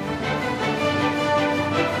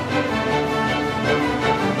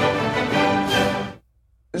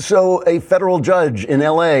 So a federal judge in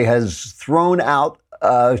L.A. has thrown out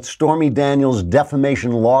Stormy Daniels'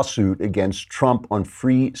 defamation lawsuit against Trump on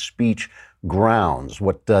free speech grounds.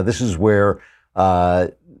 This is where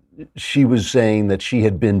she was saying that she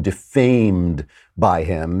had been defamed by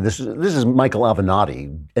him. This is Michael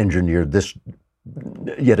Avenatti engineered this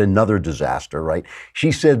yet another disaster, right?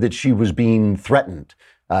 She said that she was being threatened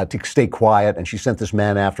to stay quiet, and she sent this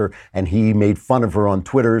man after, and he made fun of her on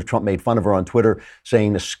Twitter. Trump made fun of her on Twitter,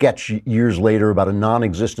 saying a sketch years later about a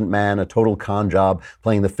non-existent man, a total con job,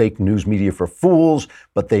 playing the fake news media for fools,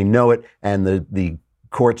 but they know it, and the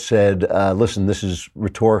court said, listen, this is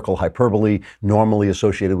rhetorical hyperbole normally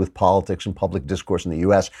associated with politics and public discourse in the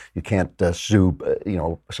U.S. You can't sue,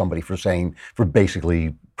 somebody for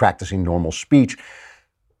basically practicing normal speech.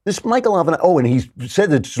 This Michael Avenatti, and he said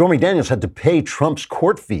that Stormy Daniels had to pay Trump's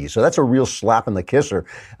court fees. So that's a real slap in the kisser.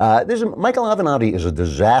 Michael Avenatti is a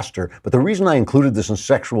disaster. But the reason I included this in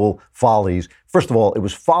Sexual Follies, first of all, it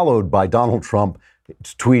was followed by Donald Trump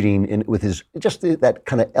tweeting with that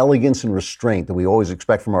kind of elegance and restraint that we always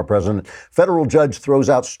expect from our president. Federal judge throws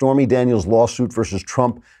out Stormy Daniels' lawsuit versus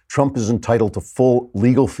Trump. Trump is entitled to full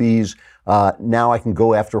legal fees. Now I can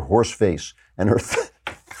go after Horseface and her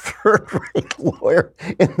third-rate lawyer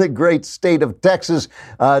in the great state of Texas,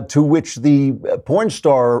 to which the porn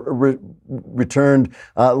star returned,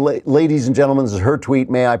 ladies and gentlemen, this is her tweet,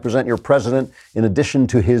 may I present your president. In addition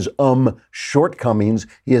to his shortcomings,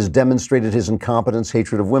 he has demonstrated his incompetence,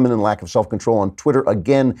 hatred of women, and lack of self-control on Twitter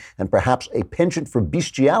again, and perhaps a penchant for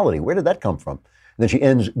bestiality. Where did that come from? And then she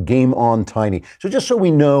ends, game on, Tiny. So just so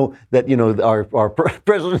we know that, our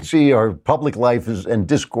presidency, our public life and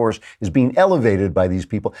discourse is being elevated by these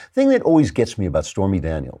people. The thing that always gets me about Stormy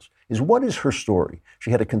Daniels is, what is her story?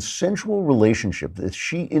 She had a consensual relationship that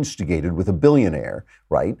she instigated with a billionaire,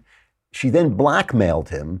 right? She then blackmailed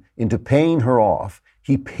him into paying her off.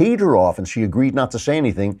 He paid her off and she agreed not to say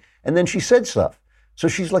anything. And then she said stuff. So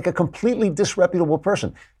she's like a completely disreputable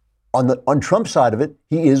person. On Trump's side of it,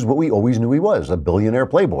 he is what we always knew he was, a billionaire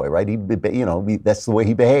playboy, right? That's the way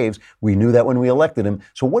he behaves. We knew that when we elected him.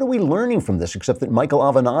 So what are we learning from this, except that Michael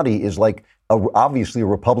Avenatti is obviously a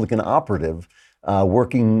Republican operative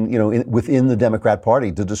working, within the Democrat Party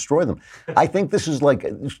to destroy them. I think this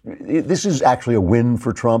is actually a win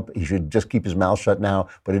for Trump. He should just keep his mouth shut now.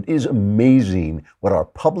 But it is amazing what our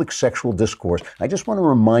public sexual discourse. I just want to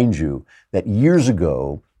remind you that years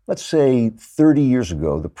ago, let's say 30 years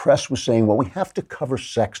ago, the press was saying, well, we have to cover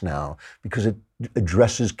sex now because it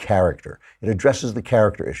addresses character. It addresses the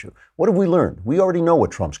character issue. What have we learned? We already know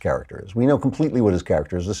what Trump's character is. We know completely what his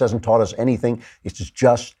character is. This hasn't taught us anything. It's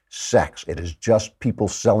just sex. It is just people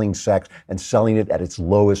selling sex and selling it at its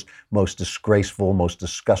lowest, most disgraceful, the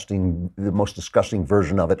most disgusting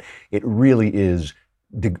version of it. It really is.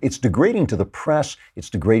 It's degrading to the press. It's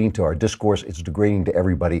degrading to our discourse. It's degrading to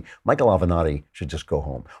everybody. Michael Avenatti should just go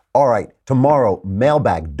home. All right, tomorrow,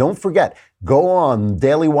 mailbag. Don't forget, go on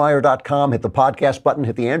dailywire.com, hit the podcast button,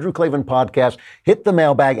 hit the Andrew Klavan podcast, hit the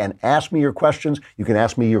mailbag, and ask me your questions. You can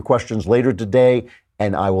ask me your questions later today,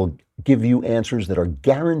 and I will give you answers that are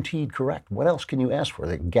guaranteed correct. What else can you ask for?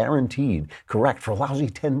 They're guaranteed correct for a lousy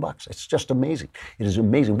 $10. It's just amazing. It is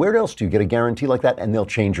amazing. Where else do you get a guarantee like that? And they'll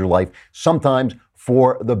change your life, sometimes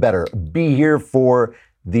for the better. Be here for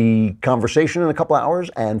the conversation in a couple of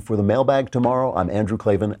hours and for the mailbag tomorrow. I'm Andrew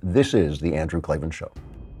Klavan. This is The Andrew Klavan Show.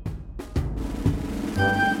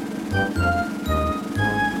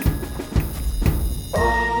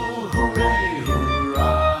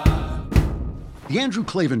 The Andrew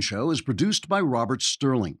Klavan Show is produced by Robert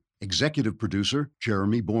Sterling. Executive producer,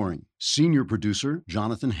 Jeremy Boring. Senior producer,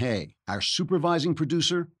 Jonathan Hay. Our supervising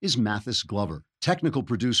producer is Mathis Glover. Technical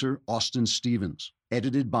producer, Austin Stevens.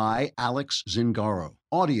 Edited by Alex Zingaro.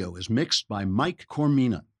 Audio is mixed by Mike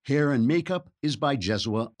Cormina. Hair and makeup is by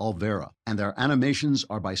Jesua Alvera. And our animations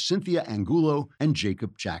are by Cynthia Angulo and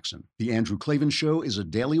Jacob Jackson. The Andrew Klavan Show is a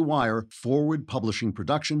Daily Wire Forward Publishing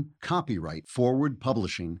production. Copyright Forward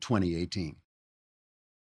Publishing 2018.